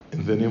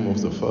In the name of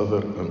the Father,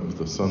 and of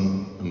the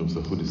Son, and of the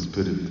Holy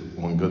Spirit,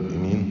 one God,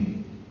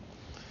 Amen.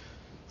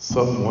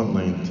 Psalm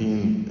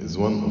 119 is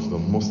one of the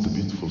most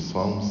beautiful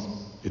psalms.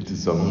 It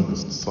is the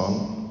longest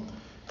psalm,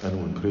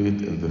 and we pray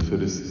it in the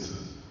first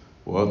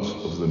watch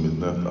of the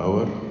midnight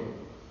hour.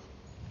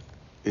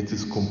 It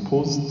is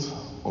composed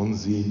on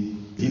the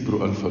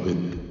Hebrew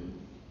alphabet.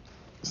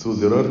 So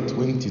there are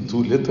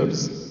 22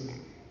 letters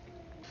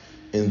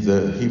in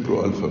the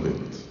Hebrew alphabet.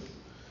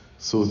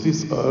 So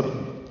these are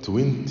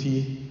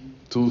 22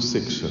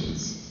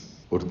 sections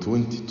or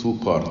 22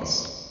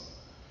 parts.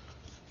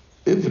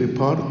 Every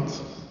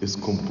part is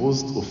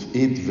composed of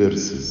 8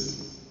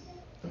 verses.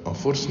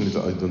 Unfortunately,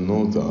 I don't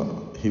know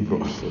the Hebrew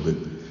alphabet,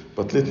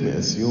 but let me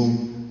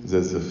assume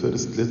that the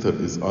first letter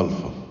is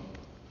Alpha.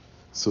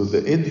 So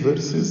the 8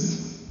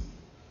 verses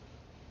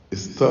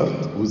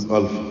start with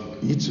Alpha.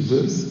 Each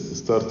verse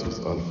starts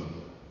with Alpha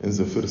in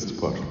the first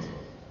part.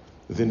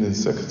 Then in the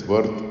second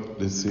part,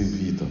 let's say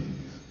Vita.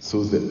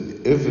 So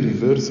every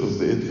verse of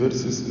the 8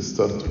 verses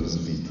starts with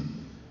Vita.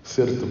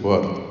 Third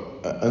part,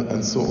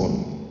 and so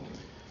on.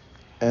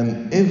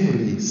 And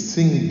every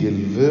single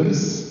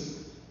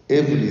verse,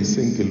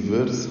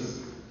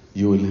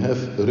 you will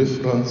have a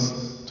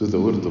reference to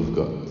the Word of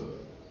God,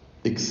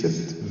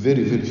 except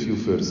very, very few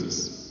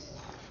verses.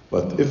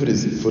 But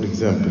for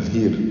example,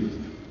 here,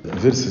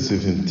 verse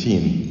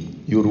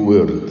 17, your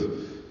word.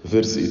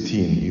 Verse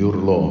 18, your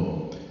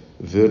law.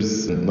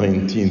 Verse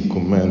 19,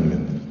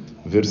 commandment.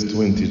 Verse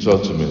 20,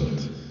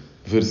 judgment.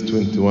 Verse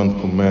 21,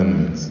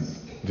 commandments.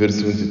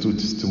 Verse 22,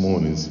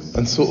 testimonies,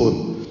 and so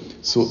on.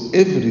 So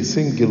every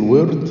single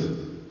word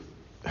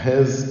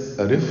has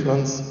a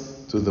reference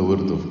to the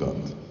Word of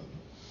God.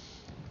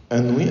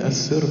 And we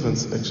as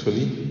servants,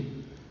 actually,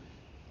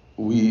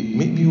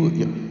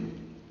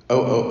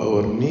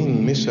 our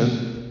main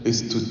mission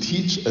is to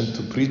teach and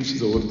to preach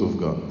the Word of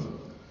God.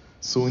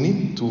 So we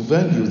need to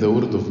value the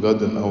Word of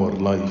God in our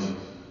life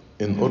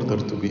in order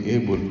to be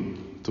able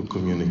to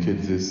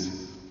communicate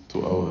this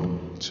to our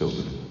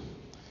children.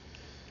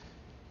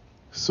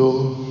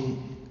 So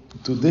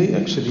today,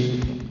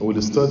 actually, I will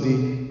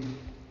study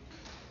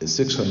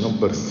section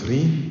number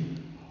 3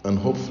 and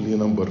hopefully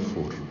number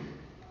 4.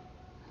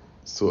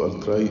 So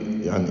I'll try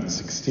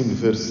 16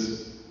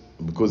 verse,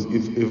 because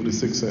if every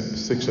section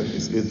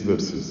is 8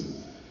 verses,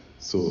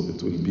 so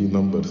it will be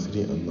number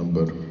 3 and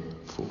number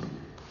 4.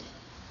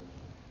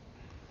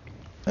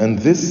 And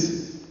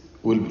this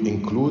will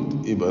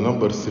include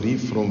number 3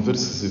 from verse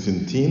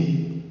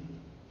 17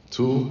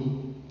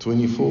 to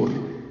 24.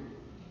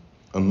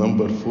 And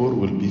number 4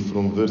 will be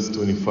from verse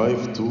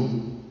 25 to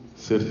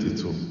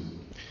 32.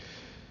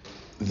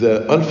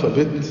 The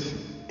alphabet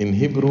in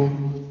Hebrew,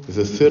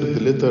 the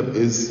third letter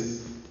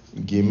is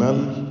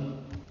GIMEL,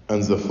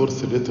 and the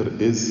fourth letter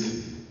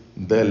is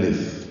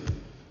Daleth.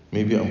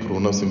 Maybe I'm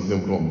pronouncing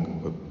them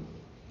wrong, but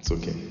it's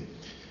okay.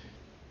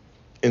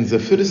 In the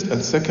first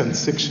and second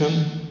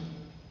section,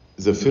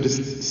 the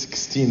first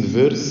 16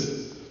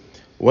 verse,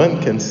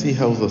 one can see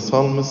how the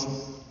psalmist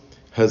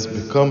has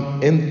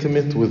become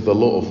intimate with the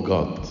law of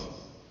God.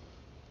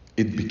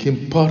 It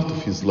became part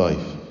of his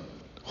life.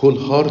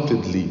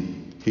 Wholeheartedly,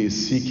 he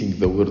is seeking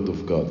the Word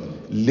of God,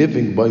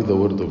 living by the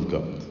Word of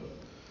God.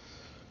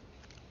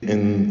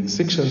 In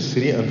sections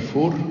 3 and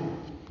 4,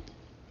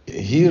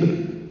 here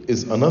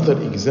is another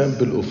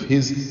example of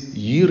his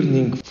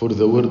yearning for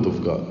the Word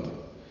of God.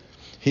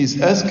 He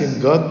is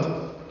asking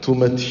God to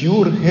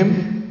mature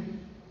him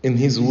in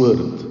His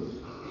Word,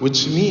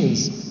 which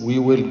means we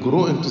will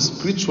grow into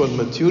spiritual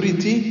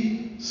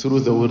maturity through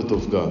the Word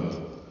of God,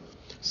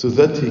 so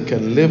that he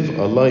can live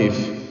a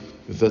life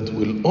that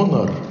will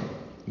honor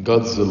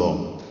God's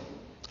law,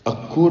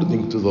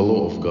 according to the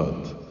law of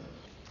God,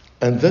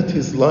 and that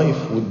his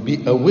life would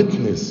be a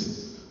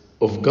witness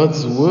of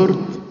God's Word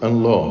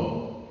and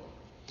law,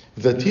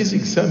 that his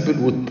example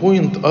would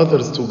point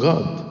others to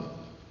God.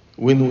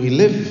 When we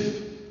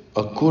live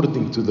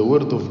according to the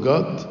Word of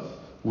God,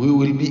 we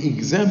will be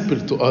example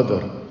to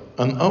others.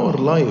 And our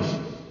life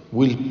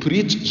will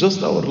preach,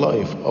 just our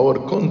life, our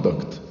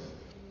conduct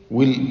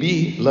will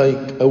be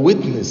like a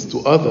witness to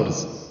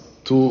others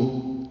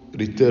to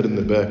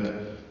return back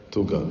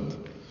to God.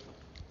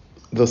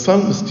 The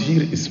psalmist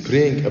here is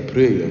praying a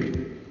prayer,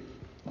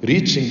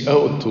 reaching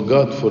out to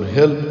God for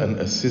help and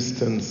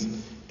assistance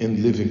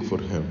in living for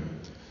Him.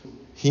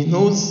 He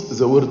knows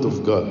the Word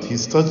of God. He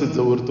studied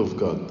the Word of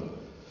God.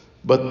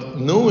 But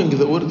knowing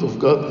the Word of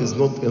God is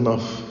not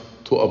enough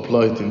to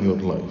apply it in your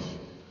life.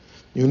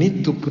 You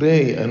need to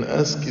pray and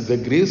ask the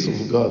grace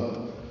of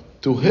God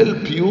to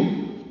help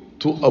you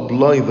to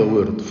apply the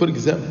Word. For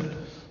example,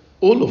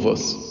 all of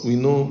us, we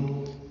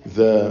know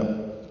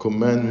the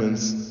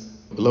commandments,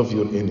 love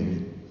your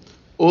enemy.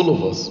 All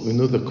of us, we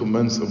know the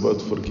commands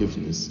about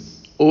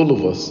forgiveness. All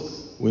of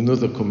us, we know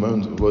the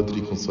command about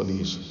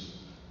reconciliation.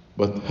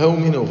 But how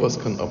many of us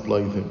can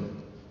apply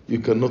them? You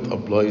cannot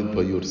apply it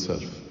by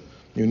yourself.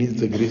 You need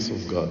the grace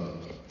of God.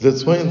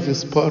 That's why in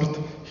this part,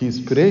 he is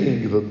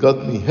praying that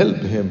God may help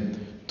him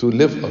to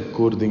live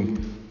according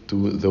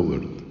to the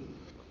Word.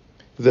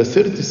 The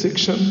third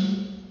section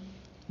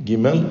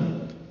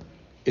GIMEL,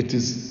 it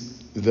is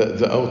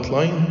the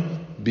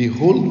outline,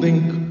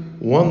 beholding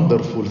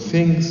wonderful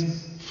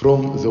things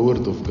from the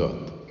Word of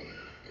God.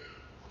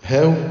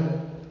 How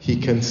he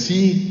can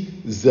see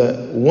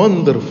the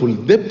wonderful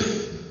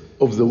depth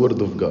of the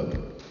Word of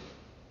God.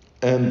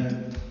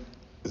 And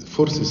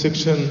fourth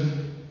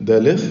section,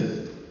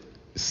 Daleth,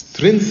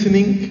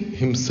 strengthening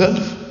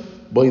himself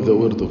by the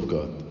Word of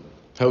God.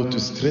 How to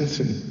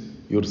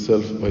strengthen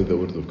yourself by the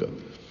Word of God.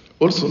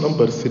 Also,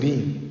 number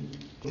 3,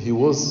 he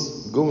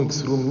was going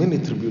through many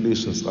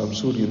tribulations. I'm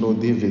sure you know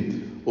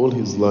David, all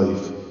his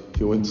life,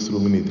 he went through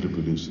many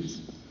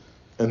tribulations.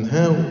 And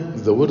how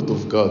the Word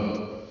of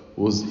God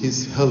was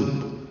his help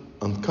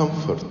and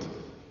comfort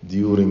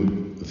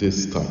during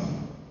this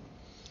time.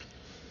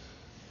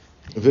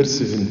 Verse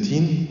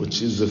 17,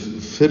 which is the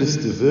first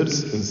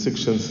verse in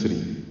section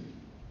 3.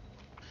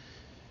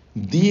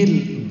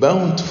 Deal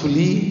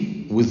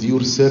bountifully with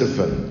your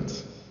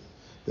servant,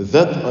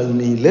 that I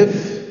may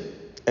live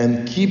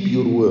and keep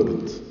your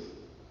word.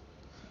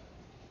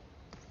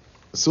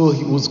 So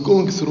he was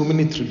going through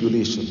many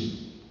tribulations.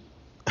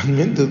 And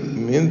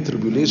many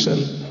tribulation,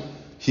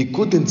 he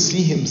couldn't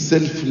see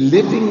himself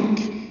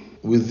living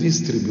with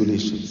these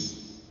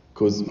tribulations.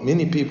 Because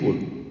many people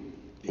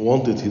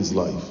wanted his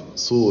life.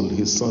 Saul,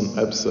 his son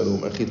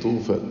Absalom,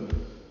 Achitophel.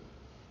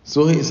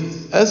 So he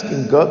is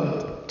asking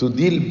God to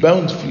deal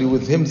bountifully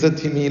with him that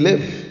he may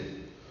live.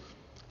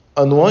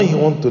 And why he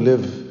wants to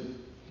live?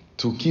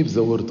 To keep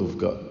the word of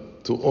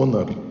God, to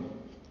honor.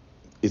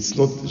 It's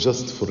not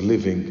just for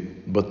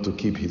living, but to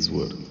keep his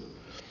word.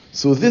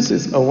 So this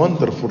is a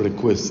wonderful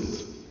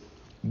request.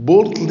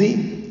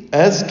 Boldly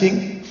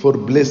asking for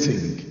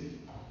blessing.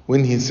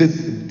 When he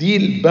said,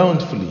 deal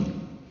bountifully.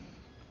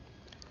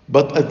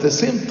 But at the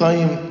same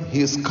time,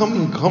 he is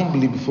coming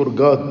humbly before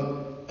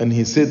God, and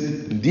he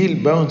said,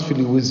 deal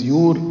bountifully with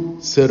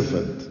your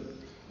servant.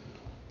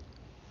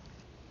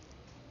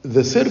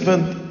 The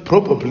servant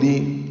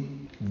probably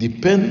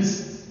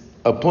depends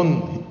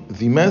upon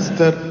the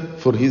master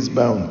for his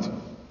bounty.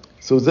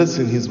 So that's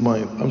in his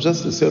mind. I'm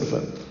just a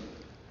servant.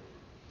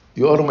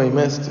 You are my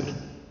master.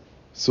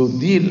 So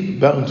deal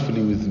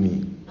bountifully with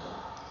me.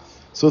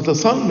 So the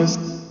psalmist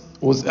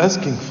was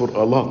asking for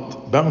a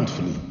lot,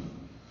 bountifully,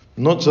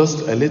 not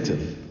just a little.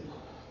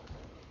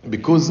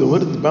 Because the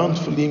word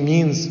bountifully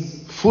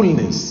means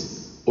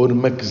fullness or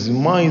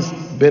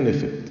maximized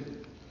benefit.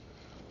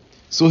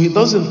 So he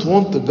doesn't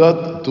want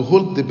God to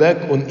hold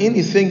back on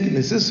anything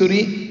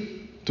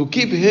necessary to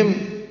keep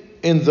him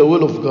in the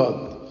will of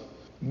God.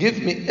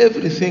 Give me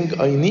everything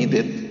I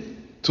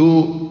needed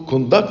to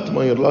conduct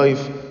my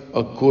life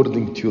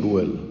according to your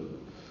will.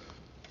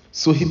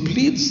 So he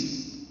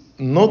pleads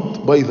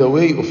not by the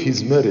way of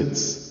his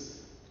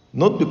merits,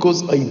 not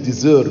because I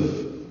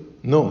deserve,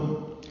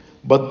 no,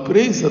 but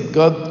prays that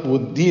God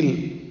would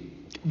deal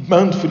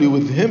bountifully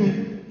with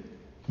him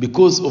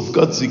because of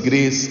God's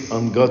grace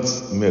and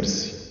God's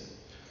mercy.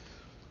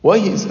 Why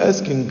he is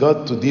asking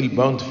God to deal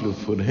bountifully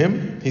for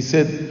him? He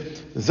said,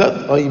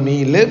 that I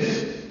may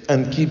live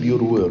and keep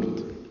your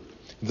word.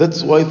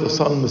 That's why the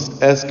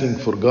psalmist asking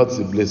for God's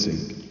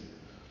blessing.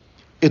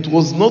 It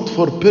was not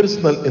for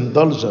personal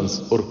indulgence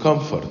or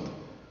comfort.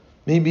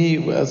 Maybe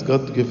we ask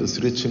God to give us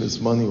richness,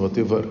 money,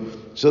 whatever,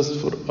 just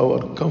for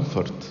our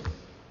comfort.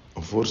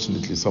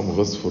 Unfortunately, some of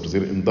us for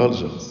their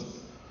indulgence.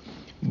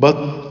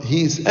 But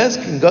he is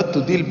asking God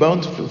to deal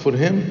bountifully for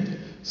him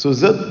so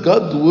that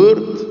God's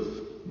word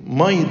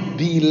might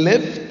be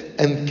lived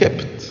and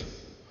kept.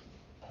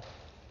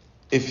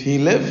 If he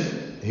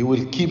live, he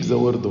will keep the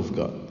word of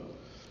God.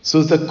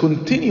 So the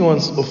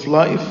continuance of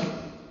life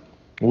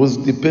was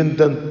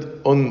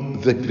dependent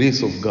on the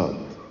grace of God.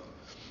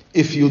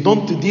 If you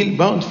don't deal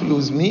bountifully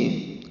with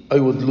me, I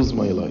would lose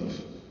my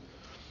life.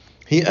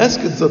 He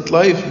asked that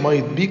life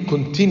might be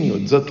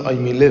continued, that I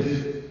may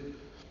live,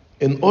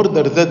 in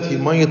order that he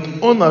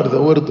might honor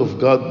the word of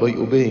God by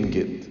obeying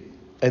it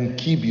and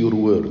keep your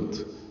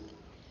word.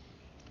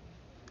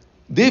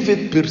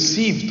 David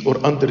perceived or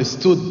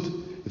understood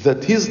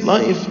that his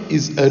life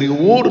is a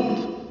reward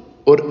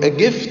or a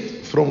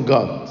gift from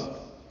God.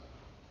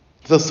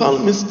 The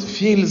psalmist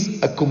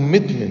feels a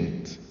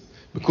commitment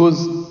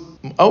because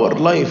our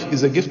life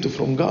is a gift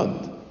from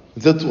God.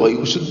 That's why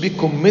we should be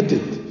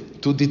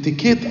committed to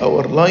dedicate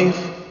our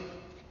life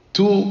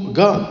to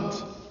God.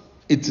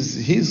 It is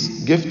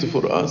his gift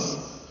for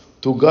us,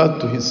 to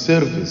God, to his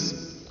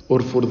service, or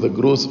for the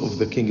growth of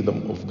the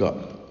kingdom of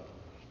God.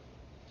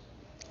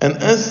 And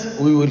as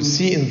we will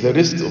see in the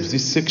rest of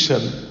this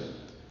section,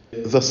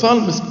 the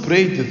psalmist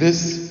prayed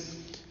this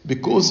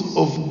because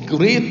of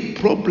great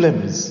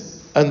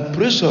problems and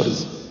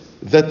pressures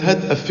that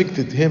had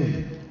affected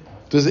him,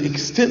 to the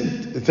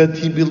extent that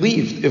he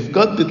believed if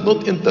God did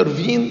not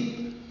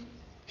intervene,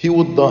 he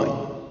would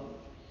die.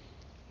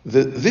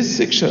 This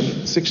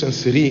section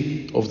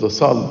 3 of the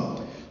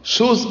psalm,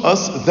 shows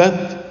us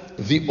that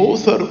the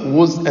author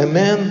was a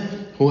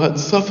man who had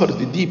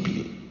suffered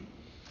deeply.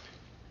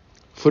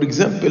 For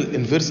example,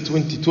 in verse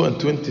 22 and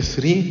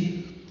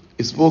 23,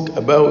 he spoke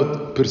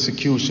about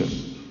persecution.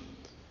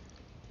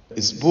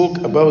 spoke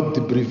about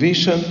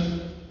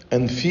deprivation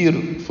and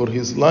fear for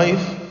his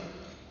life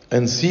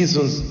and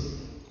seasons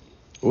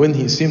when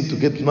he seemed to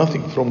get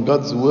nothing from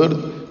God's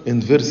word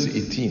in verse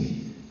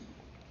 18.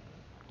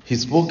 He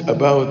spoke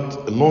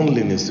about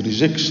loneliness,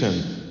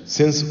 rejection,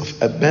 sense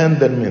of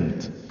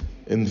abandonment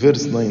in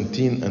verse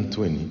 19 and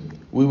 20.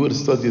 We will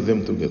study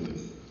them together.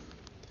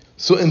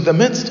 So in the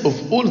midst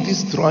of all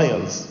these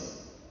trials,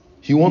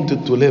 he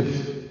wanted to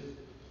live.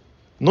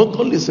 Not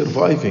only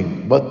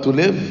surviving, but to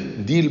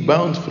live, deal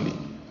bountifully.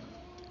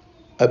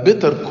 A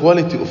better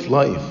quality of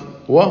life.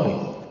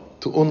 Why?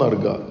 To honor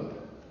God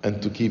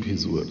and to keep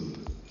his word.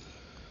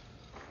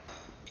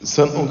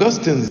 St.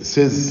 Augustine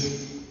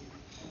says,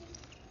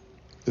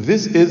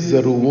 this is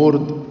the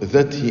reward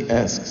that he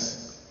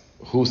asks,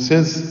 who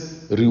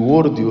says,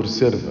 reward your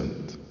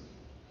servant.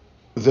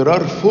 There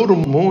are 4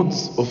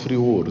 modes of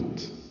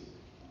reward.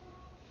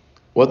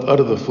 What are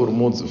the 4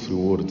 modes of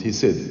reward? He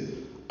said,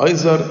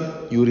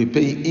 either you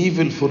repay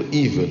evil for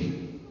evil.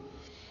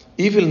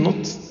 Evil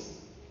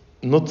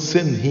not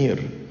sin here,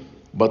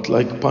 but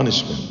like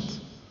punishment.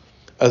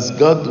 As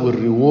God will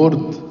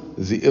reward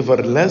the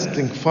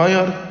everlasting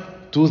fire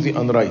to the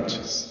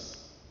unrighteous.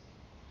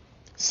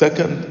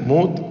 Second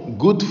mode,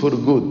 good for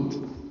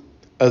good.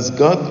 As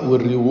God will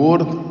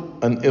reward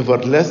an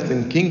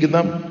everlasting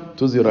kingdom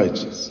to the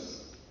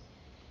righteous.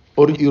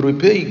 Or you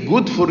repay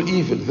good for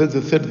evil. That's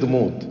the third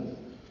mode.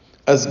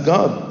 As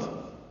God,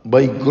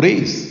 by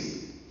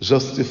grace,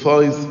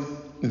 justifies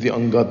the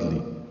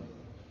ungodly.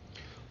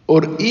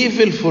 Or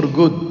evil for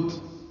good.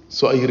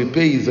 So I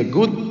repay the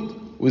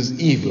good with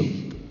evil.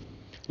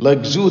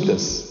 Like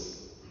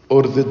Judas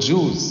or the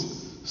Jews,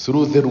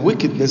 through their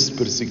wickedness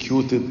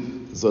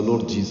persecuted the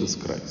Lord Jesus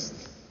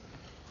Christ.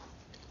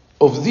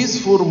 Of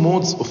these 4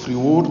 modes of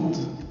reward,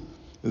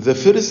 the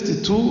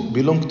first 2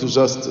 belong to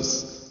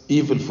justice.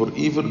 Evil for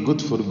evil,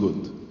 good for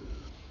good.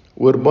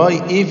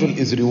 Whereby evil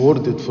is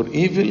rewarded for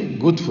evil,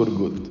 good for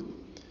good.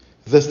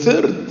 The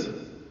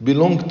third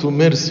belong to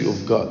mercy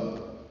of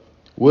God,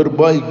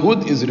 whereby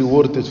good is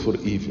rewarded for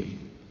evil.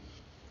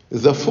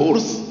 The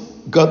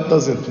fourth, God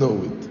doesn't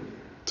know it.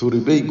 To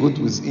repay good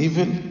with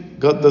evil,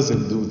 God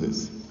doesn't do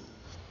this.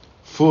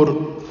 For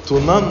to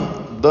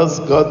none does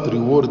God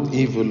reward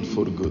evil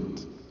for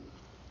good.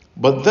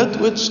 But that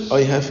which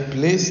I have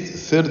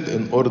placed third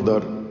in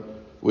order,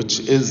 which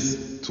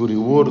is to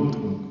reward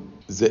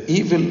the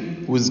evil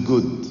with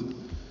good,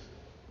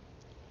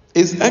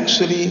 is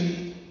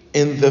actually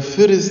in the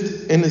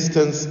first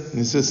instance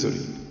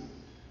necessary.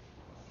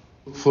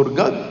 For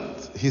God,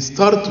 He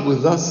starts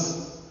with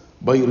us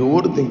by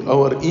rewarding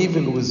our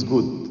evil with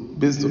good,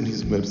 based on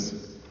His mercy.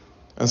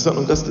 And St.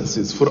 Augustine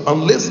says, for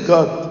unless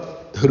God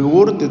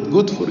rewarded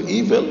good for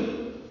evil,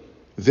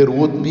 there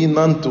would be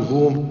none to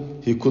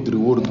whom He could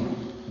reward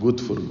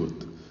good for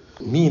good.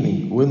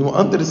 Meaning, when we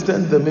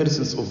understand the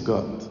mercies of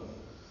God,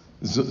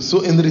 so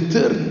in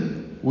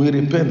return, we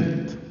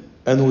repent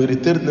and we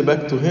return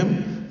back to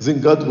Him, then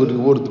God will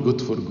reward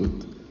good for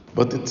good.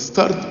 But it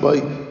starts by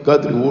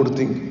God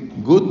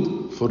rewarding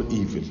good for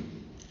evil.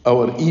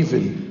 Our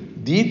evil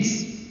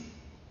deeds,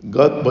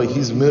 God by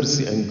His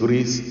mercy and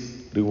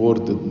grace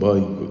rewarded by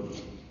good.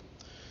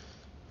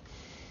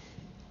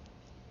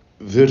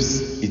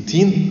 Verse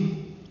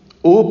 18,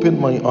 open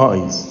my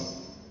eyes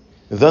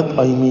that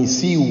I may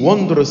see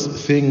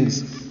wondrous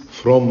things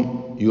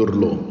from your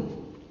law.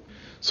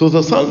 So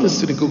the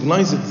psalmist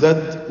recognized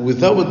that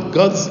without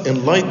God's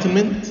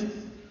enlightenment,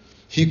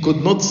 he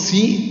could not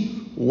see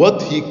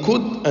what he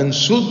could and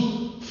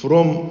should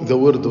from the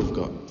Word of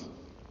God.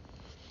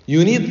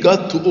 You need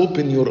God to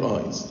open your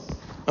eyes.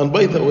 And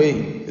by the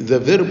way, the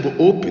verb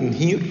open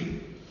here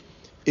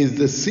is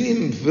the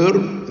same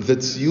verb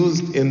that's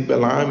used in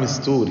Balaam's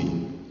story.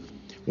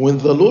 When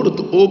the Lord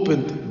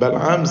opened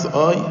Balaam's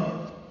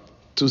eye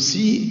to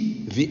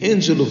see the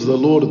angel of the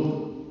Lord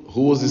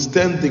who was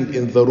standing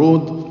in the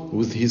road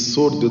with his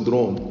sword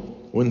drawn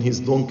when his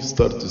donkey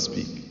started to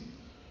speak.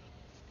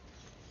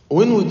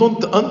 When we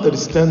don't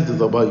understand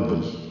the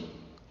Bible,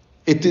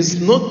 it is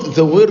not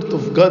the word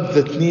of God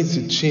that needs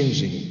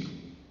changing,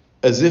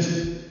 as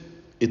if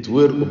it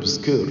were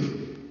obscure.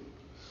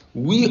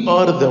 We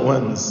are the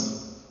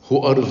ones who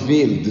are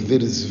veiled.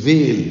 There is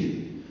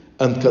veil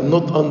and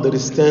cannot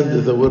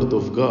understand the word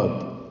of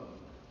God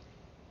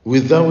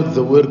without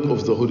the work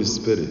of the Holy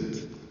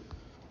Spirit.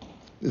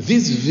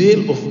 This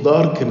veil of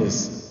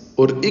darkness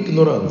or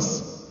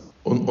ignorance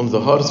on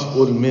the hearts of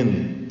all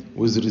men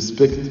with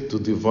respect to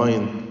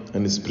divine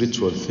and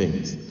spiritual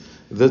things.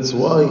 That's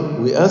why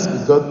we ask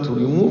God to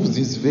remove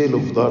this veil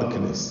of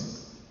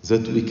darkness,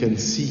 that we can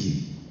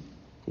see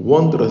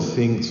wondrous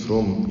things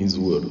from His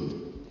Word.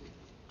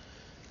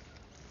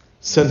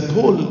 St.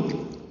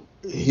 Paul,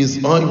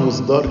 his eye was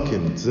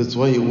darkened. That's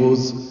why he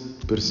was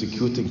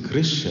persecuting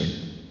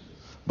Christians.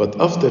 But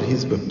after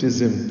his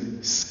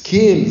baptism,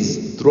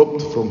 scales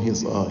dropped from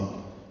his eye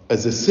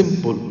as a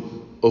symbol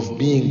of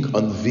being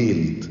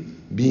unveiled,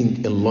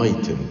 being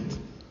enlightened.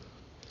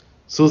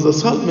 So the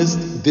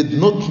psalmist did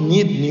not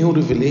need new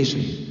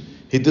revelation.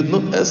 He did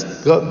not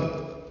ask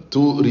God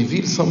to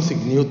reveal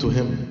something new to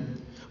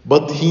him.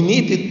 But he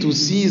needed to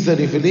see the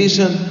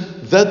revelation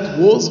that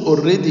was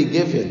already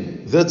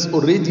given, that's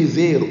already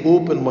there.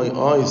 Open my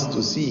eyes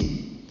to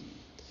see.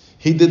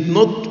 He did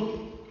not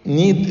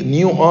need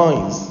new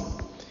eyes.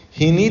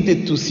 He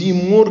needed to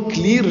see more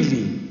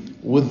clearly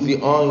with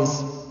the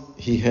eyes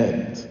he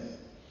had.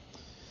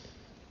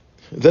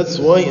 That's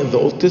why in the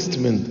Old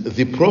Testament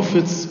the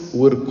prophets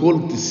were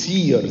called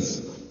seers,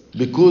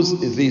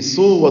 because they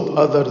saw what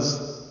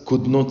others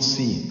could not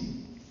see.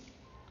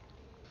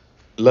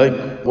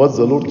 Like what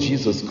the Lord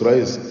Jesus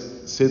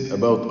Christ said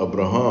about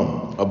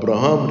Abraham.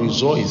 Abraham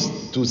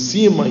rejoiced to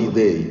see my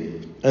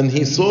day, and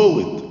he saw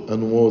it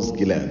and was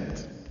glad.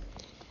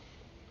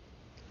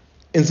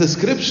 In the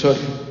scripture,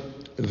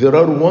 there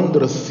are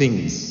wondrous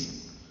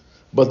things,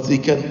 but they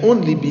can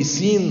only be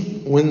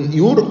seen when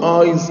your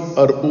eyes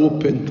are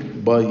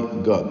opened by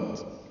God.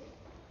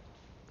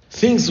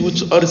 Things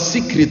which are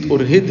secret or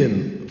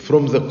hidden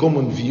from the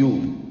common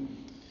view.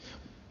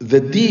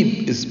 The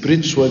deep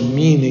spiritual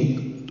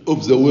meaning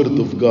of the Word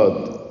of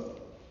God.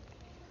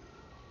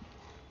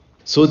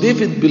 So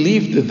David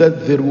believed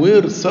that there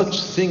were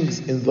such things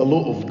in the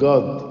law of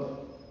God,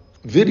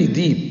 very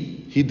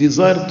deep. He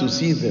desired to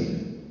see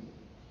them.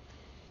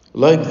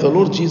 Like the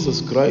Lord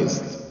Jesus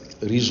Christ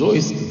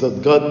rejoiced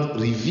that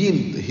God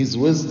revealed His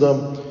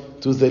wisdom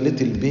to the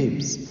little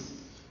babes.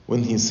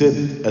 When he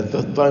said, at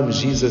that time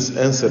Jesus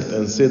answered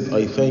and said,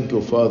 I thank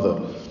you,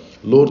 Father,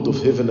 Lord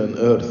of heaven and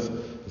earth,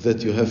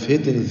 that you have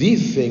hidden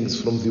these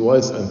things from the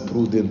wise and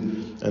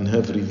prudent and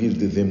have revealed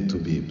them to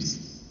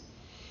babes.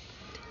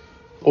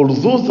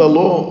 Although the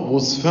law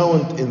was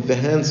found in the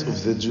hands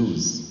of the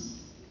Jews,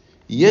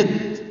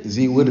 yet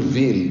they were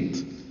veiled.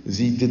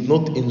 They did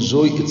not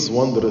enjoy its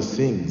wondrous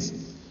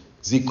things.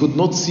 They could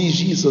not see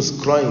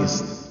Jesus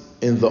Christ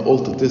in the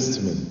Old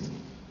Testament.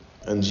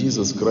 And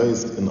Jesus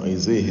Christ in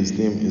Isaiah, his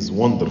name is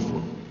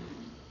wonderful.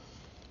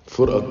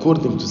 For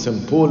according to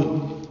St.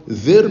 Paul,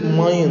 their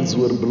minds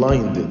were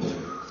blinded.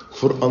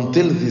 For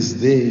until this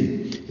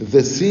day,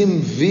 the same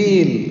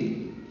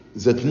veil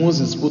that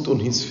Moses put on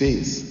his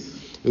face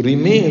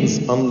remains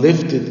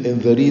unlifted in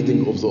the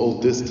reading of the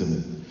Old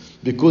Testament.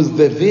 Because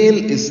the veil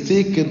is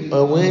taken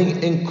away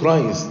in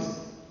Christ.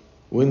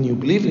 When you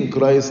believe in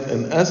Christ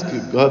and ask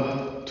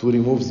God to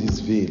remove this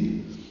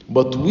veil.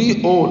 But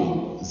we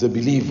all, the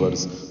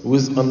believers,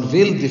 with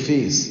unveiled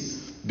face,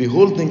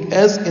 beholding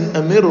as in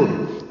a mirror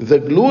the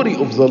glory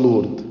of the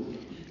Lord,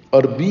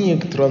 are being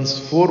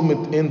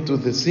transformed into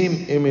the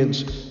same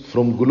image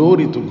from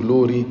glory to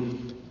glory,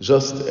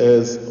 just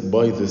as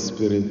by the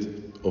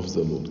Spirit of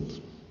the Lord.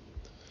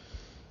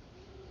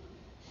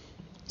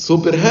 So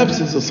perhaps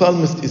the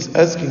psalmist is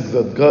asking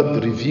that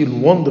God reveal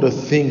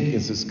wondrous things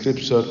in the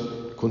scripture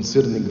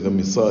concerning the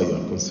Messiah,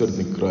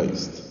 concerning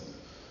Christ.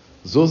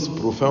 Those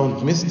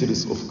profound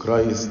mysteries of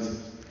Christ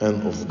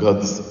and of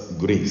God's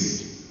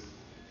grace.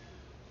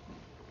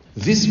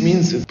 This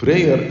means that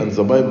prayer and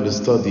the Bible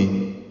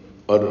study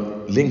are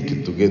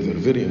linked together,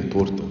 very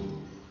important.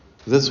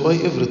 That's why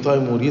every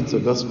time we read the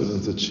gospel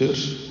in the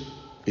church,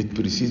 it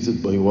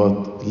preceded by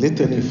what?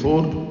 Litany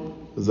for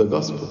the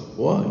gospel.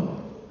 Why?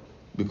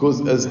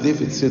 Because as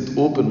David said,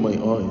 open my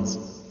eyes.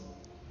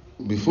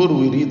 Before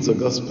we read the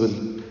gospel,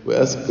 we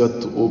ask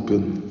God to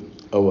open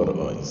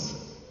our eyes.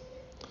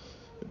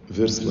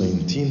 Verse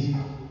 19.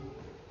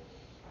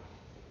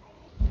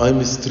 I'm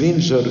a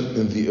stranger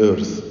in the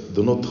earth.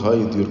 Do not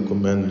hide your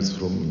commandments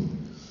from me.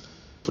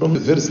 From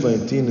verse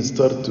 19,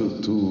 start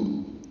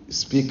to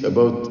speak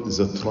about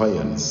the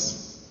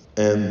trials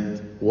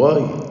and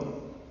why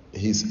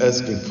he's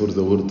asking for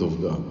the word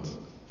of God,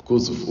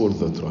 because of all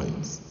the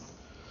trials.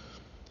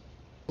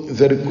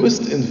 The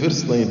request in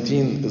verse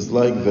 19 is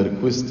like the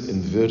request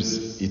in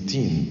verse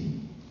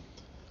 18,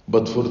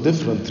 but for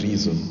different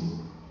reason.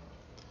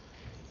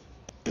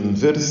 In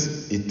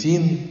verse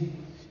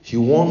 18, he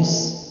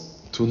wants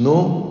to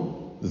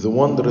know the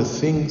wondrous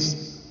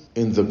things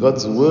in the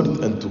God's word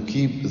and to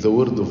keep the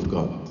word of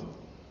God.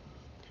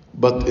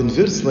 But in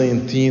verse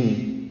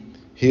 19,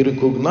 he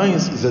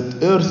recognizes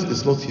that earth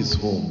is not his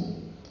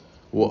home.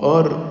 We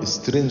are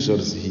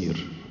strangers here.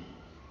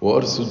 We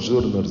are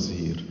sojourners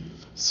here.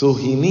 So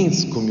he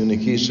needs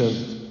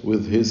communication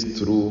with his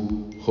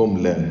true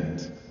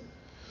homeland.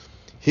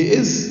 He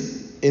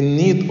is in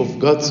need of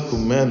God's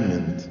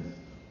commandment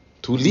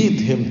to lead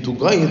him, to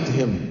guide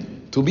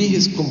him, to be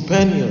his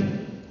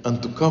companion,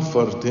 and to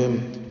comfort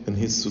him in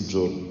his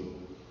sojourn.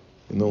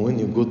 You know, when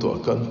you go to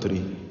a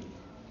country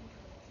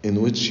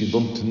in which you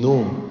don't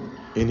know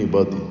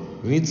anybody,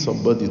 you need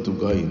somebody to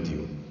guide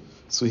you.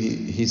 So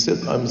he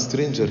said, I'm a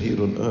stranger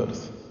here on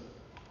earth.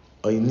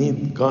 I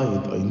need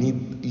guide, I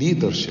need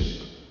leadership.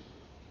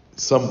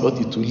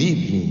 Somebody to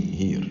lead me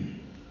here.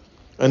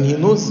 And he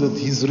knows that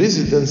his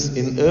residence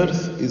in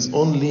earth is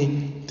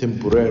only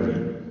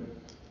temporary,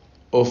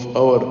 of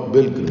our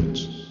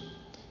pilgrimage.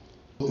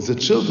 The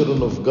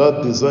children of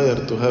God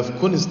desire to have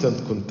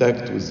constant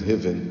contact with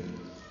heaven,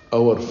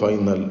 our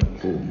final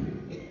home.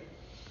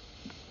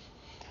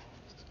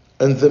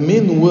 And the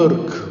main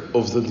work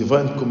of the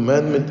divine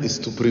commandment is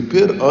to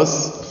prepare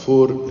us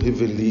for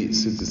heavenly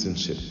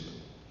citizenship.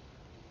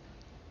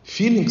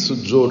 Feeling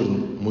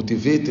sojourn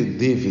motivated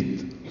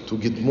David to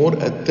get more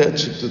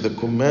attached to the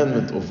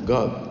commandment of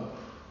God,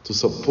 to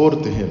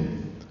support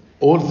him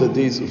all the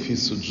days of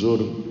his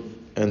sojourn,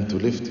 and to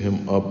lift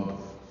him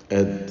up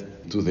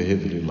to the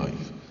heavenly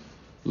life.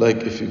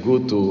 Like if you go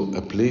to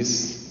a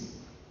place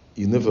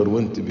you never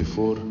went to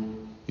before,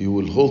 you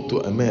will hold to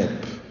a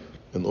map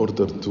in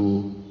order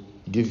to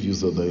give you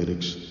the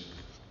direction.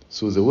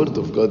 So the Word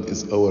of God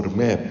is our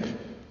map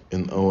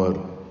in our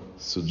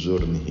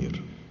sojourn here.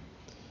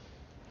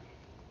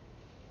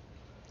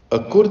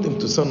 According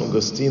to St.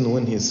 Augustine,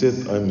 when he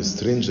said, I'm a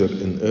stranger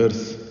in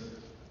earth,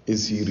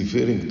 is he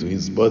referring to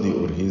his body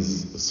or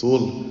his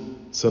soul?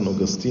 St.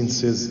 Augustine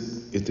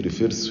says it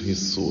refers to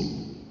his soul.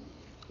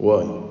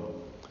 Why?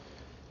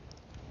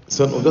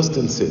 St.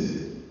 Augustine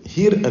said,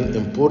 here an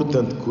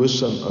important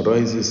question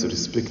arises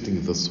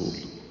respecting the soul.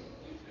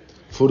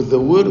 For the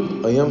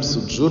word I am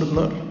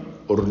sojourner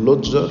or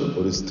lodger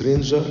or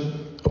stranger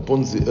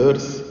upon the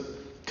earth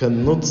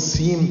cannot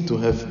seem to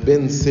have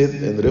been said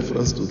in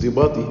reference to the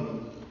body,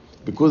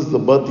 because the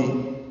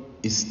body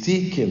is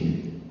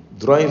taken,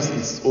 derives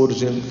its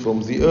origin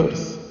from the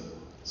earth.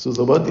 So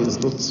the body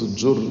is not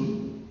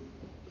sojourn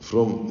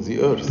from the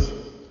earth.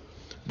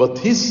 But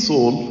his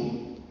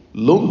soul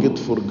longed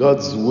for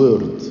God's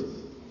word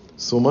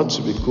so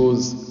much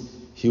because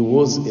he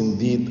was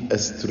indeed a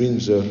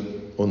stranger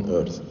on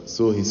earth.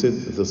 So he said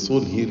the soul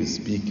here is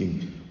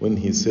speaking when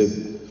he said,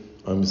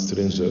 I'm a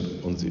stranger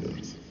on the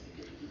earth.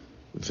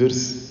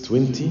 Verse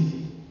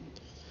 20,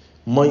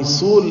 my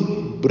soul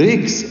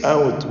breaks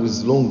out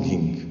with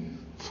longing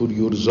for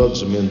your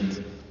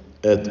judgment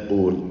at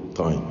all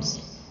times.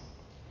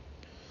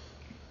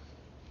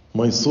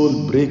 My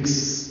soul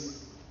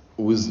breaks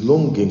with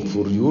longing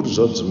for your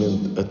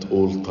judgment at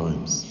all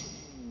times.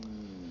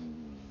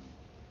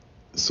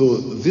 So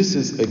this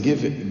is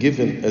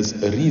given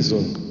as a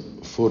reason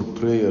for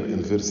prayer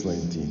in verse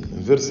 19. In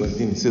verse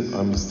 19 he said,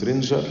 I'm a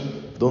stranger,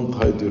 don't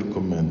hide your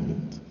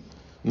commandment.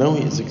 Now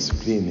he is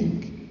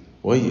explaining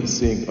why he is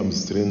saying, I'm a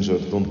stranger,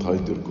 don't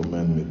hide your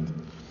commandment.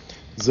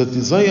 The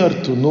desire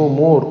to know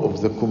more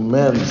of the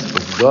commands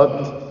of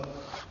God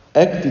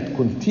acted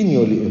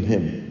continually in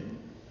him.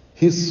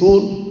 His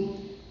soul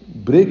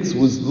breaks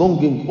with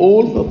longing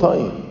all the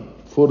time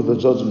for the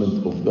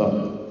judgment of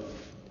God,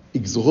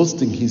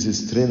 exhausting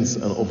his strength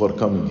and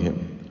overcoming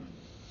him.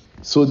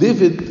 So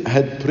David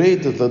had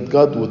prayed that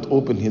God would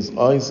open his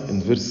eyes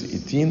in verse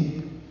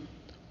 18.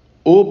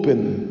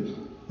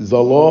 Open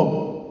the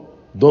law,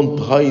 don't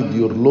hide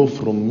your law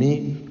from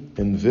me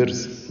in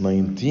verse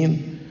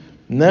 19.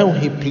 Now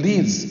he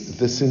pleads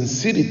the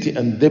sincerity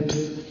and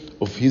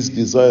depth of his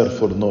desire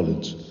for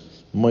knowledge.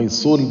 My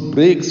soul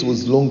breaks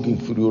with longing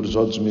for your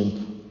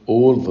judgment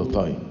all the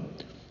time.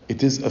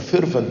 It is a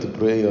fervent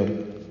prayer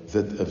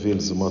that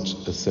avails much,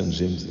 as St.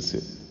 James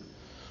said.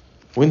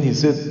 When he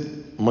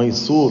said, my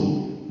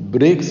soul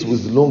breaks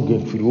with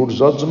longing for your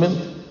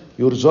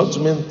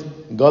judgment,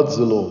 God's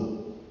law,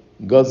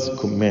 God's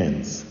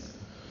commands.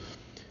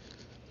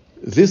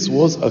 This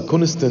was a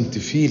constant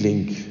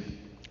feeling,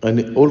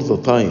 and all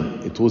the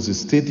time it was a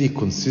steady,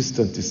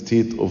 consistent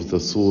state of the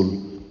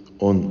soul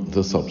on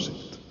the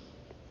subject.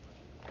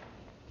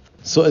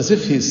 So as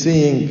if he's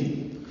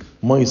saying,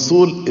 my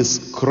soul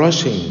is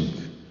crushing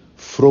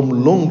from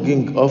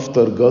longing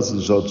after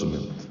God's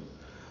judgment,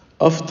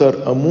 after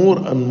a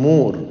more and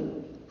more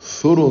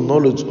thorough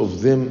knowledge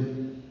of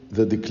them,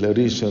 the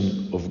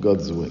declaration of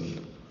God's will.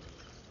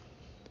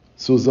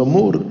 So the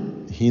more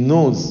he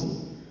knows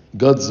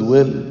God's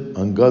will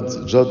and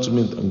God's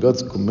judgment and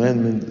God's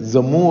commandment,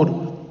 the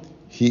more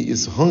he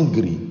is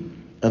hungry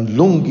and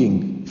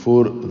longing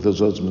for the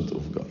judgment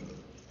of God.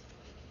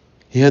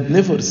 He had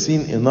never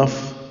seen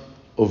enough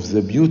of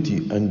the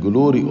beauty and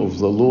glory of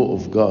the law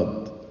of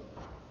God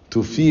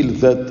to feel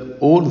that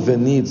all the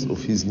needs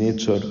of his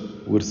nature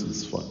were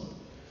satisfied.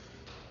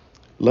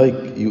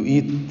 Like you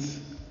eat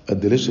a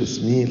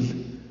delicious meal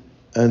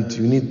and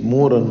you need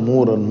more and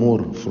more and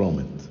more from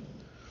it.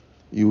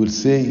 You will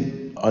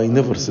say, I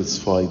never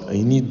satisfied,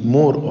 I need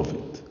more of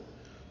it.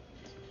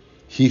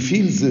 He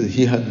feels that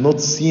he had not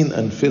seen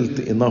and felt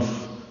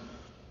enough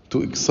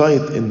to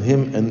excite in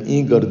him an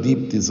eager,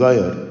 deep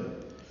desire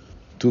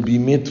to be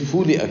made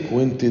fully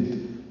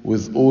acquainted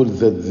with all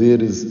that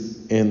there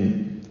is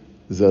in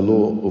the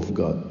law of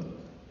God.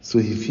 So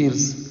he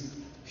feels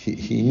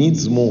he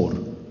needs more,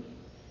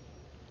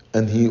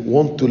 and he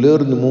wants to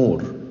learn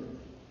more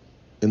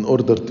in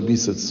order to be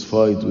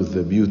satisfied with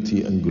the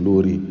beauty and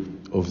glory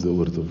of the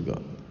Word of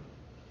God.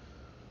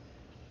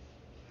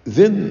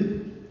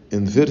 Then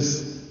in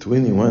verse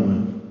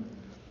 21,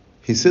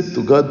 he said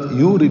to God,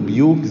 you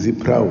rebuke the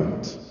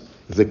proud,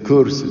 the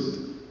cursed,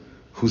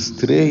 who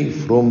stray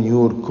from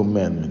your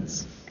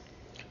commandments.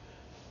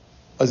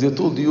 As I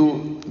told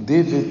you,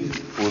 David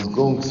was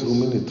going through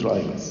many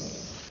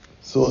trials.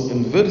 So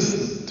in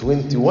verse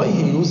 20, why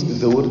he used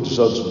the word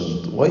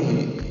judgment? Why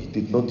he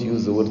did not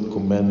use the word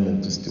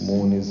commandment,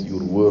 testimonies,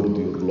 your word,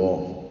 your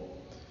law?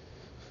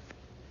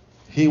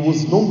 He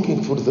was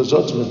longing for the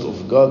judgment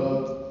of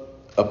God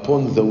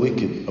upon the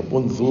wicked,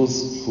 upon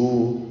those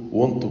who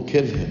want to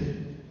kill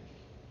him,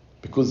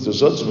 because the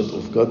judgment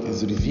of God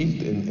is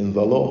revealed in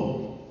the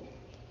law.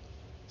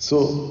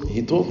 So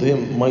he told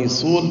him, my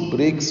soul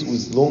breaks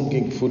with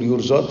longing for your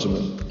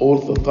judgment all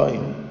the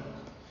time.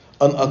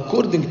 And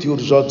according to your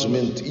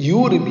judgment,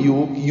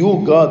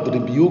 you God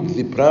rebuke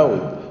the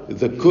proud,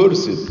 the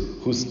cursed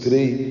who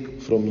stray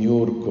from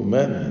your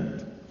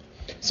commandment.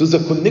 So the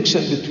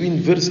connection between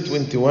verse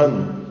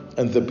 21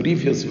 and the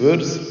previous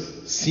verse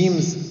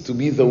seems to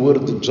be the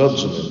word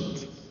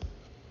judgment.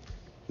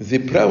 The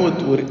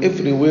proud were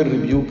everywhere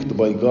rebuked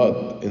by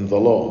God in the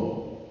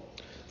law.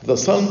 The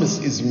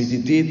psalmist is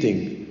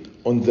meditating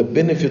on the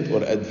benefit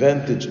or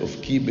advantage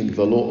of keeping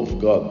the law of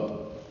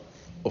God,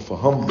 of a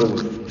humble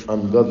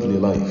and godly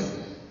life.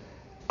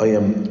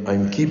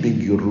 I'm keeping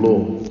your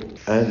law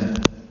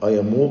and I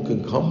am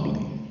walking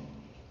humbly.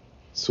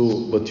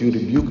 So, but you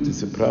rebuked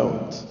the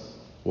proud.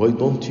 Why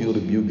don't you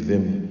rebuke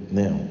them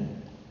now?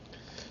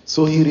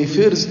 So he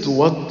refers to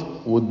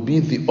what would be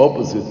the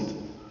opposite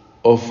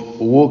of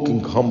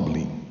walking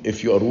humbly.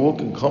 If you are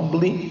walking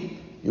humbly,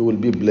 you will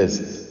be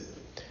blessed.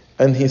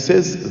 And he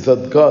says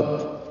that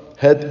God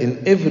had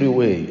in every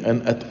way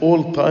and at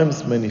all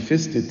times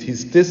manifested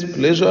his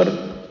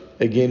displeasure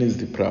against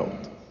the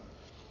proud.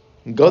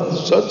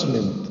 God's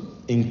judgment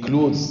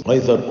includes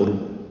either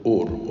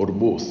or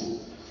both.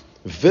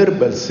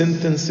 Verbal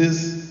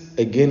sentences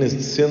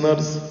against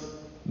sinners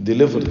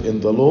delivered in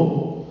the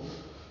law,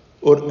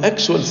 or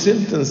actual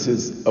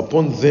sentences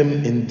upon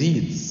them in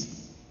deeds.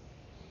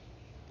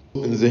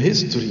 In the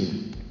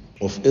history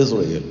of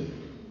Israel,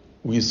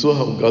 we saw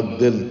how God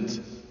dealt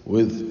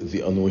with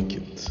the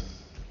unwicked.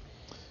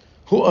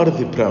 Who are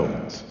the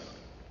proud?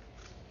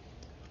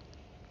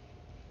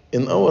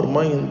 In our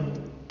mind,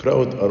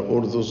 proud are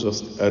all those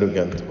just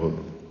arrogant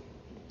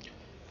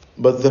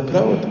but the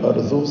proud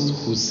are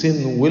those who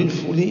sin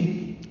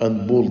willfully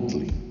and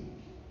boldly.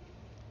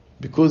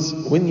 Because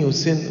when you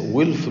sin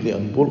willfully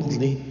and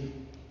boldly,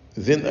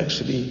 then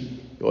actually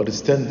you are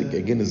standing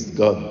against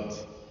God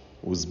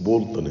with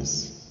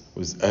boldness,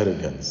 with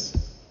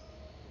arrogance.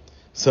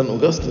 St.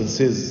 Augustine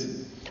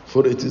says,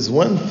 for it is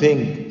one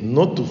thing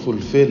not to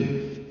fulfill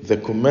the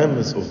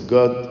commandments of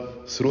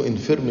God through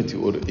infirmity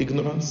or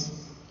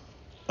ignorance,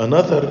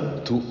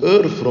 another to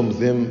err from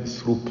them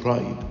through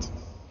pride.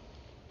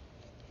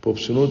 Pope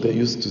Shenouda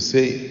used to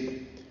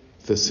say,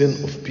 the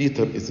sin of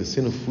Peter is a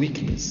sin of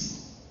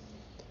weakness,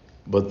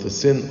 but the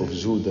sin of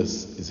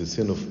Judas is a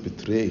sin of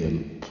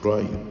betrayal,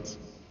 pride.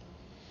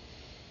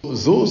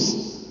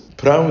 Those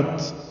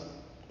proud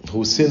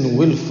who sin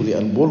willfully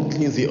and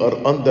boldly, they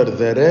are under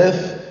the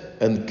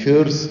wrath and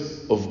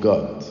curse of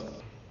God.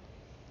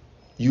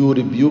 You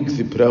rebuke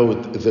the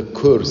proud, the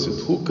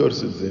cursed. Who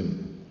cursed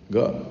them?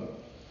 God.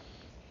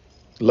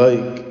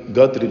 Like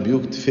God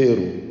rebuked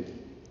Pharaoh,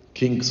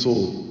 King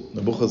Saul,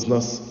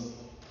 Nebuchadnezzar,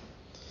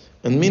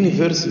 and many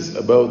verses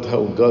about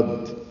how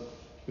God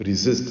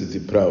resisted the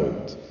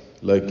proud,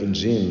 like in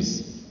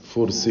James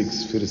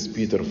 4:6, 1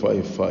 Peter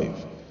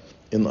 5:5.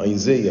 In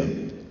Isaiah,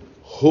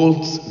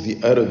 holds the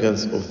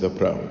arrogance of the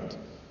proud.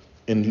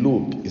 In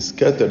Luke,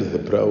 scatters the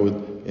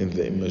proud in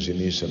the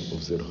imagination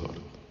of their heart.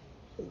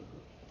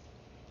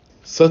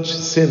 Such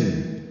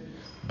sin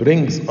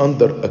brings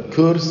under a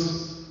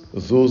curse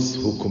those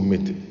who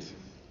commit it.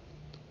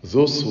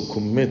 Those who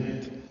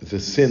commit the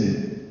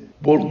sin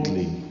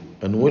boldly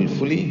and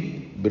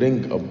willfully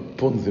bring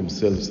upon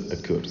themselves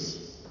a curse.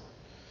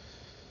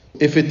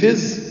 If it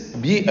is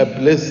be a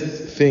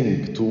blessed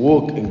thing to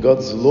walk in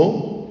God's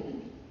law,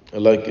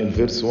 like in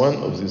verse 1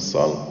 of this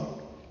psalm,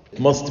 it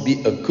must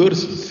be a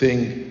cursed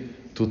thing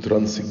to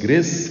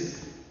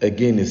transgress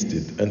against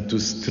it and to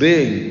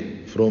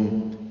stray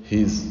from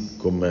his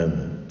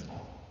commandment.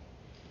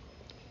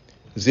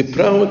 The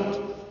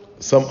proud,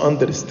 some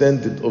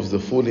understand it of the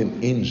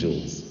fallen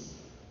angels.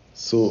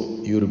 So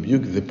you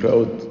rebuke the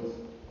proud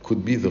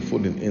could be the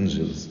fallen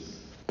angels.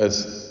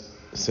 As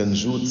St.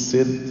 Jude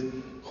said,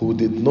 who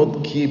did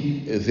not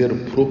keep their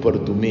proper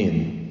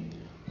domain,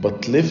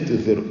 but left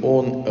their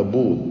own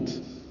abode.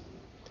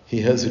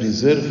 He has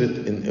reserved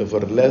it in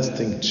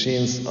everlasting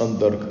chains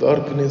under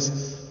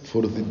darkness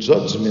for the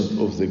judgment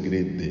of the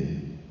great day.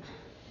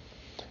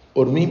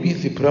 Or maybe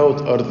the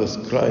proud are the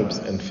scribes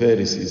and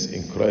Pharisees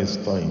in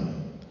Christ's time,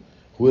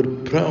 who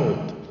were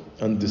proud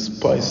and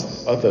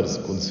despised others,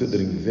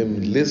 considering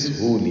them less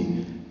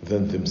holy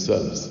than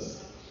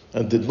themselves,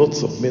 and did not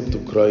submit to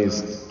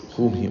Christ,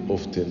 whom he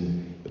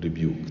often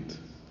rebuked.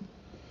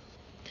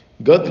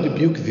 God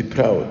rebuked the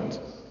proud.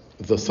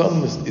 The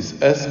psalmist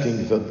is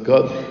asking that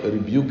God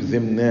rebuke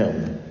them now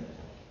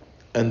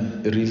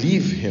and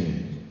relieve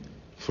him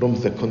from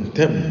the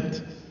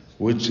contempt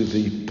which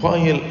they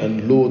pile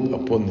and load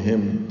upon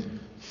him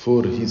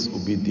for his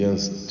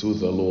obedience to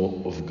the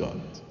law of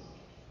God.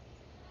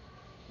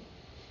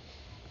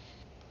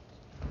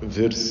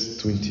 Verse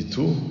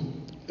 22,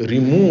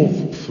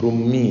 remove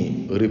from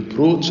me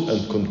reproach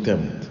and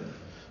contempt.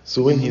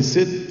 So when he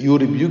said, you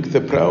rebuke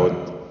the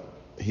proud,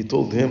 he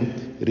told him,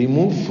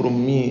 remove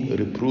from me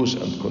reproach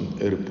and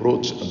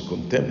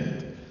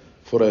contempt,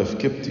 for I have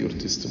kept your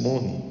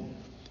testimony.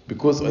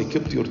 Because I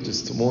kept your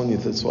testimony,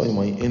 that's why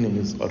my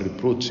enemies are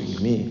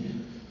reproaching me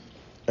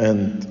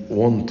and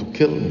want to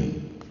kill me.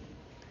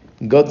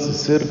 God's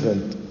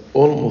servant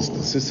almost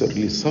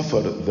necessarily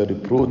suffer the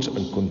reproach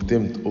and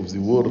contempt of the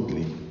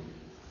worldly,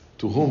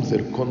 to whom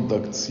their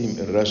conduct seems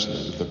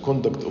irrational. The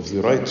conduct of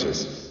the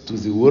righteous to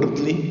the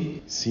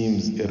worldly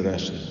seems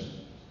irrational.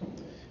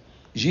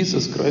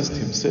 Jesus Christ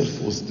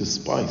himself was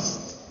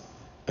despised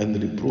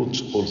and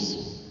reproached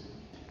also.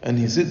 And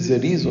he said, the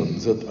reason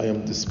that I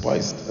am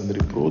despised and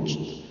reproached,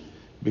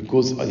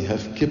 because I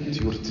have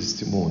kept your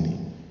testimony.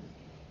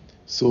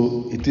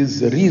 So it is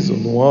the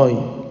reason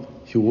why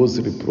he was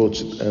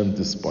reproached and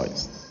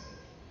despised.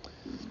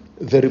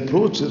 The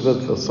reproach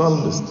that the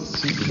psalmist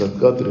seeks that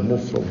God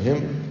remove from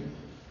him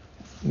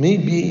may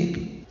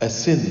be a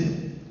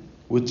sin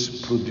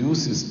which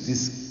produces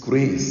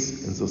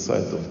disgrace in the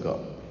sight of God.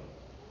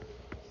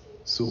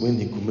 So when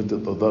he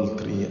committed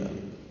adultery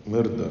and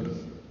murder,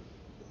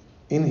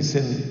 any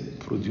sin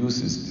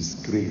produces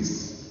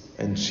disgrace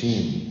and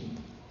shame.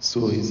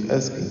 So he's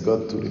asking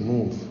God to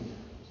remove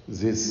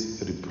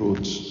this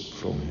reproach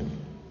from him.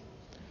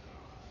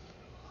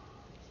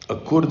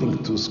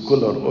 According to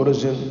scholar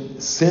Origen,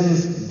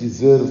 sins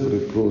deserve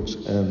reproach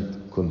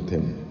and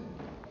contempt.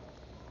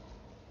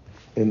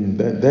 In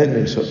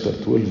Daniel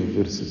chapter 12,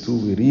 verse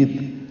 2, we read,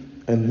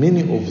 and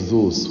many of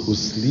those who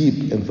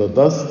sleep in the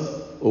dust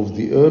of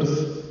the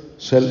earth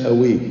shall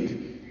awake,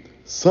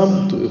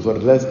 some to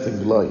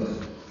everlasting life,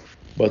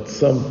 but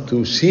some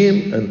to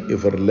shame and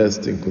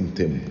everlasting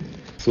contempt.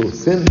 So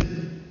sin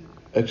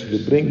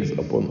actually brings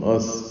upon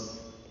us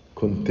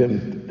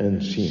contempt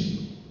and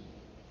shame.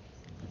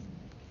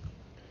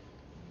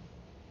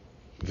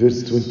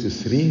 Verse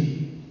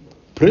 23,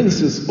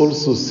 princes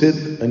also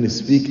sit and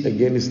speak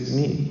against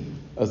me.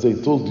 As I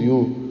told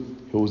you,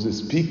 he was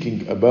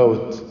speaking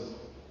about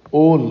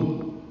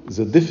all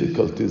the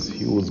difficulties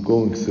he was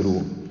going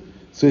through.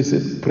 So he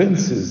said,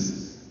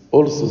 princes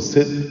also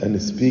sit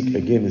and speak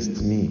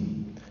against me,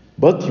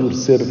 but your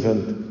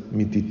servant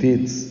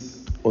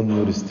meditates on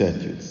your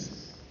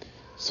statutes.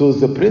 So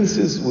the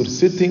princes were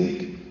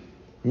sitting,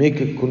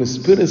 making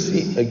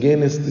conspiracy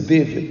against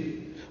David.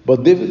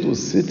 But David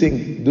was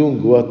sitting,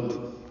 doing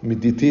what?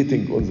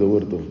 Meditating on the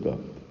word of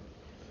God.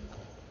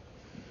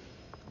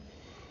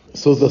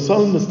 So the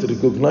psalmist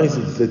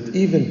recognizes that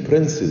even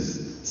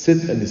princes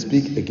sit and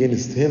speak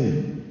against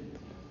him,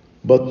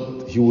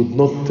 but he would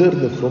not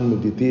turn from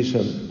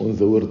meditation on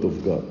the word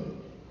of God.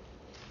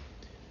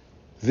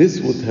 This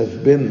would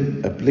have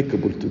been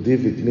applicable to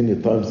David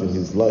many times in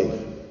his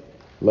life.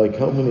 Like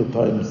how many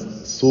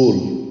times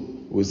Saul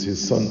with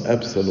his son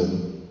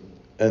Absalom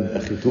and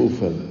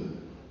Ahithophel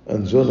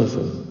and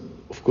Jonathan.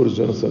 Of course,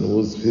 Jonathan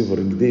was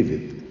favoring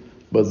David,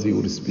 but they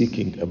were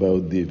speaking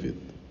about David.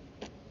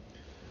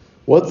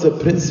 What the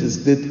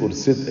princes did or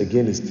said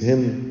against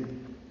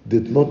him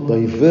did not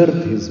divert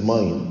his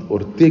mind or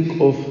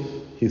take off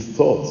his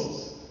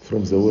thoughts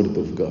from the word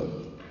of God.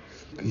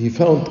 He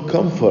found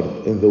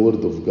comfort in the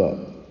word of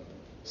God.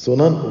 So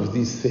none of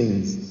these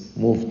things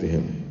moved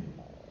him.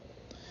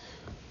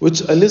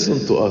 Which a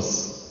lesson to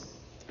us.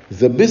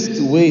 The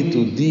best way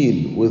to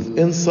deal with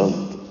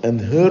insult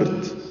and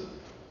hurt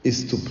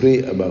is to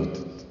pray about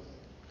it.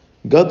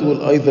 God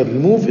will either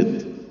remove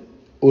it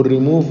or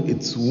remove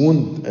its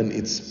wound and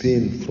its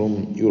pain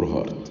from your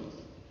heart.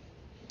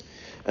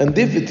 And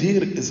David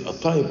here is a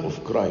type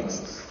of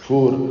Christ,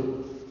 for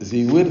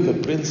they were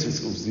the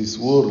princes of this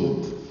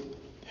world,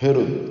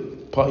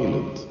 Herod,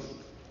 Pilate,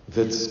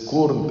 that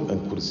scorned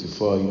and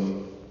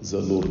crucified the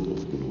Lord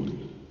of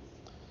glory.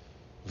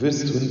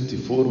 Verse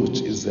 24,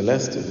 which is the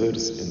last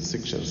verse in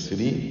section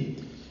 3,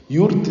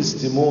 your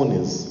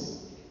testimonies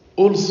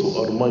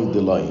also are my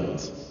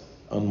delight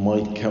and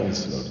my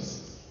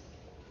counselors.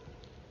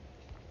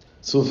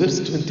 So verse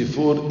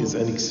 24 is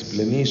an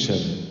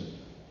explanation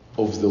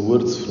of the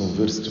words from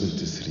verse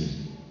 23.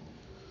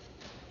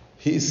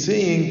 He is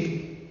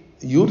saying,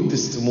 your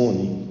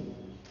testimony,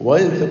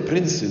 while the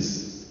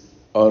princes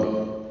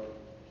are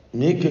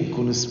making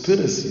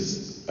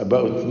conspiracies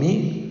about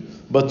me,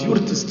 but your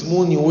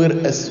testimony were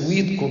a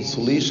sweet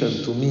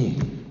consolation to me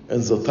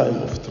in the time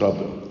of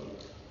trouble.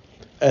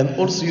 And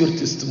also your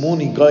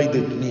testimony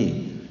guided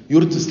me.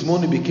 Your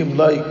testimony became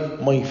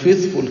like my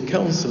faithful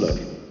counselor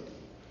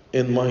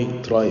in my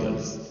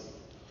trials.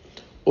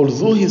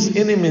 Although his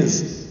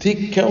enemies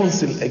take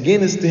counsel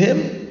against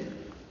him,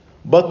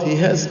 but he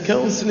has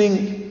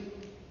counseling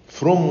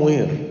from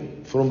where?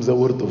 From the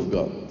word of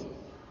God.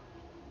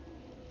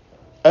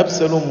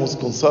 Absalom was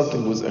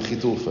consulting with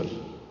Ahithophel,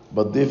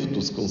 but David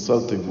was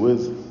consulting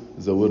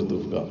with the word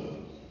of God.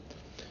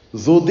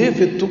 Though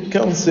David took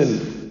counsel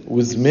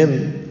with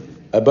men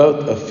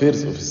about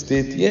affairs of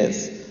state,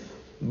 yes,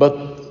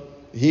 but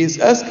he is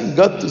asking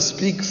God to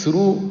speak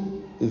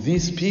through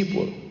these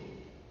people.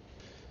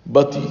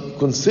 But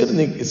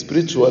concerning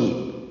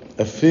spiritual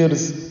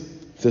affairs,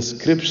 the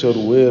scripture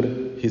were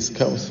his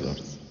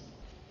counselors.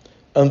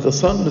 And the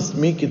psalmist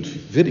make it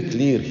very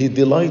clear, he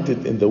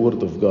delighted in the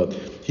word of God.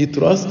 He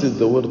trusted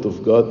the word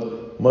of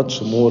God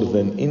much more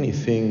than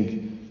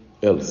anything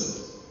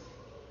else.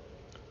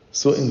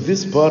 So in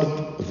this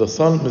part, the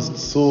psalmist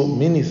saw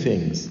many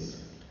things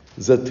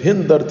that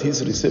hindered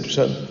his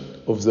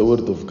reception of the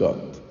word of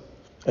God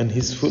and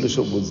his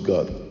fellowship with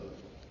God.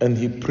 And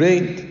he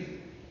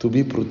prayed to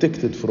be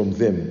protected from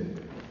them,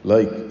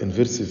 like in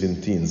verse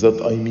 17,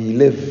 that I may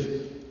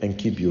live and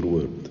keep your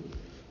word.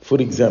 For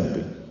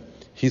example,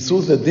 he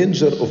saw the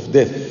danger of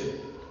death.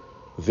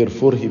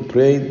 Therefore he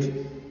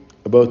prayed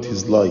about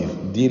his life.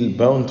 Deal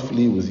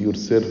bountifully with your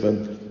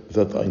servant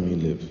that I may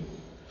live.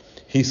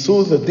 He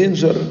saw the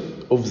danger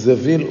of the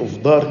veil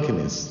of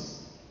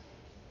darkness.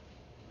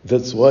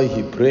 That's why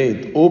he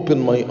prayed, open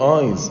my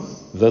eyes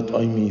that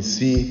I may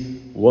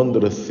see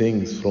wondrous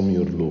things from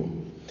your law.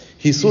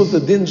 He saw the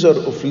danger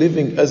of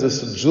living as a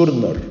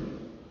sojourner.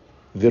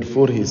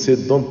 Therefore he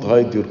said, don't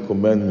hide your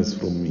commandments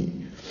from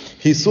me.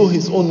 He saw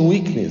his own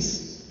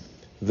weakness.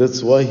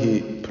 That's why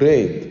he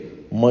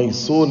prayed, my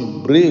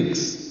soul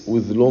breaks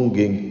with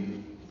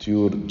longing to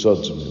your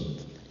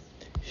judgment.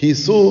 He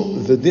saw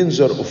the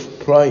danger of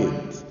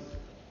pride.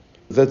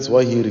 That's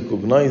why he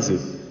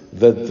recognized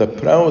that the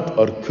proud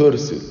are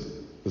cursed,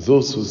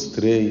 those who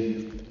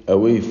stray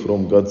away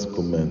from God's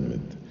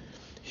commandment.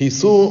 He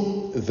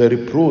saw the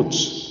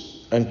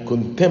reproach and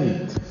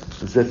contempt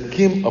that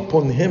came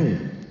upon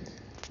him.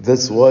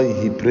 That's why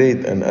he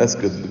prayed and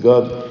asked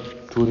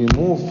God to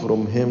remove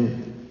from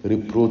him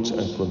reproach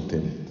and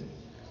contempt.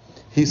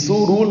 He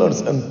saw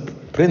rulers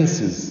and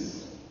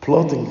princes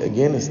plotting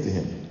against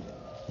him.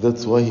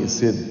 That's why he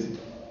said,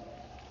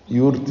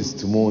 your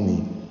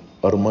testimony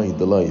are my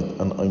delight,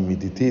 and I'm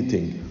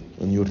meditating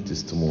on your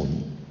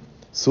testimony.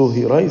 So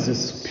he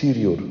rises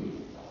superior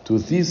to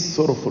these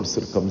sorrowful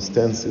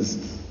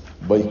circumstances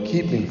by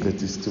keeping the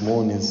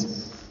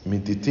testimonies,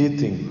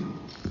 meditating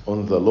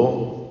on the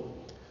law,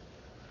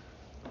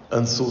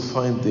 and so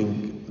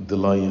finding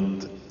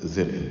delight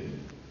therein.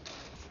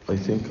 I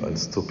think I'll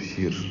stop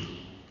here.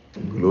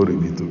 Glory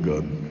be to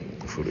God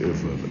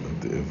forever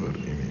and ever.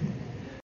 Amen.